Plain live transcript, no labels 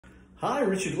Hi,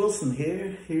 Richard Wilson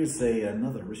here. Here's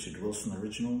another Richard Wilson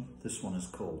original. This one is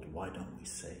called Why Don't We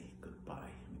Say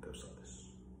Goodbye? And it goes like this.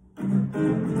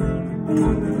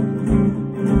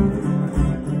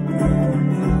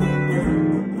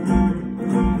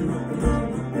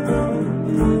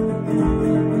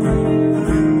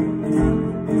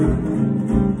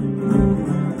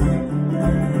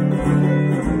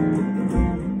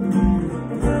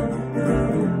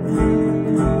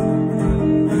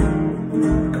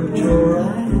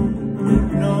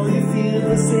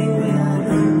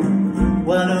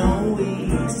 Why don't we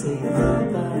say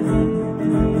goodbye?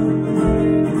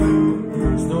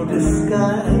 There's no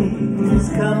disguise.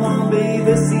 Come on,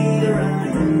 baby, see your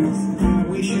eyes.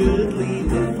 We should leave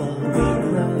before we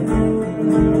cry.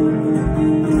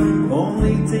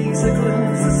 Only takes a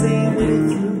glance to say we're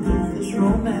through with this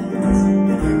romance.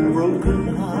 A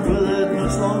broken heart will hurt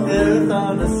much longer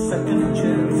without a second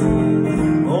chance.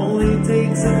 Only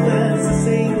takes a glance to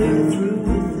say we're through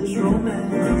with this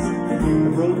romance. A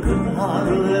broken heart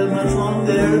will live much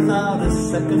longer without a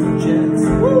second chance.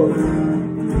 Woo!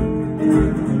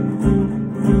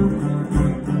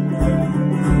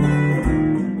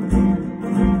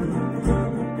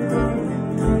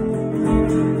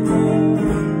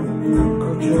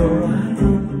 Close your eyes.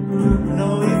 I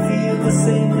know you feel the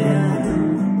same way I do.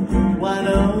 Why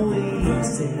don't we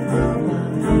say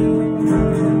goodbye?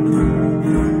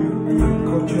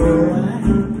 Close your eyes.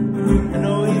 I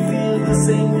know you feel the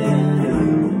same way I do.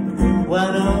 Why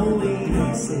don't we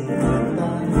say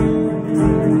goodbye?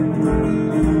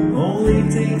 Only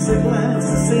takes a glance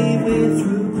to say we're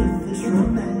through with this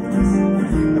romance.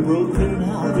 A broken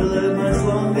heart will live much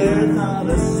longer without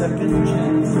a second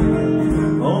chance.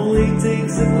 Only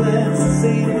takes a glance to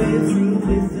say we're through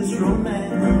with this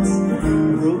romance. A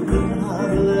broken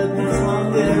heart will live much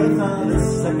longer without a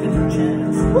second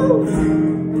chance. Woo!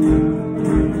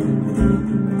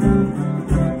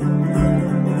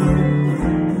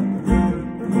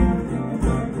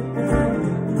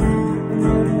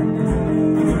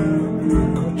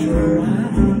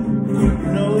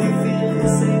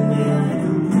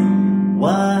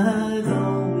 Why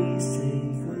don't we say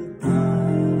goodbye?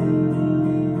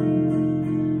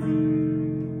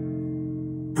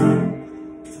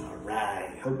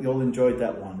 Alright, hope you all enjoyed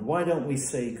that one. Why don't we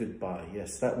say goodbye?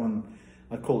 Yes, that one,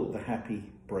 I call it the happy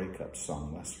breakup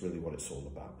song. That's really what it's all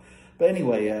about. But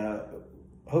anyway,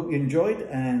 hope you enjoyed,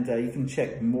 and you can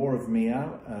check more of me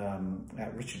out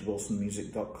at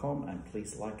richardwilsonmusic.com, and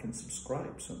please like and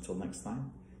subscribe. So until next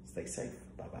time, stay safe.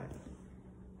 Bye-bye.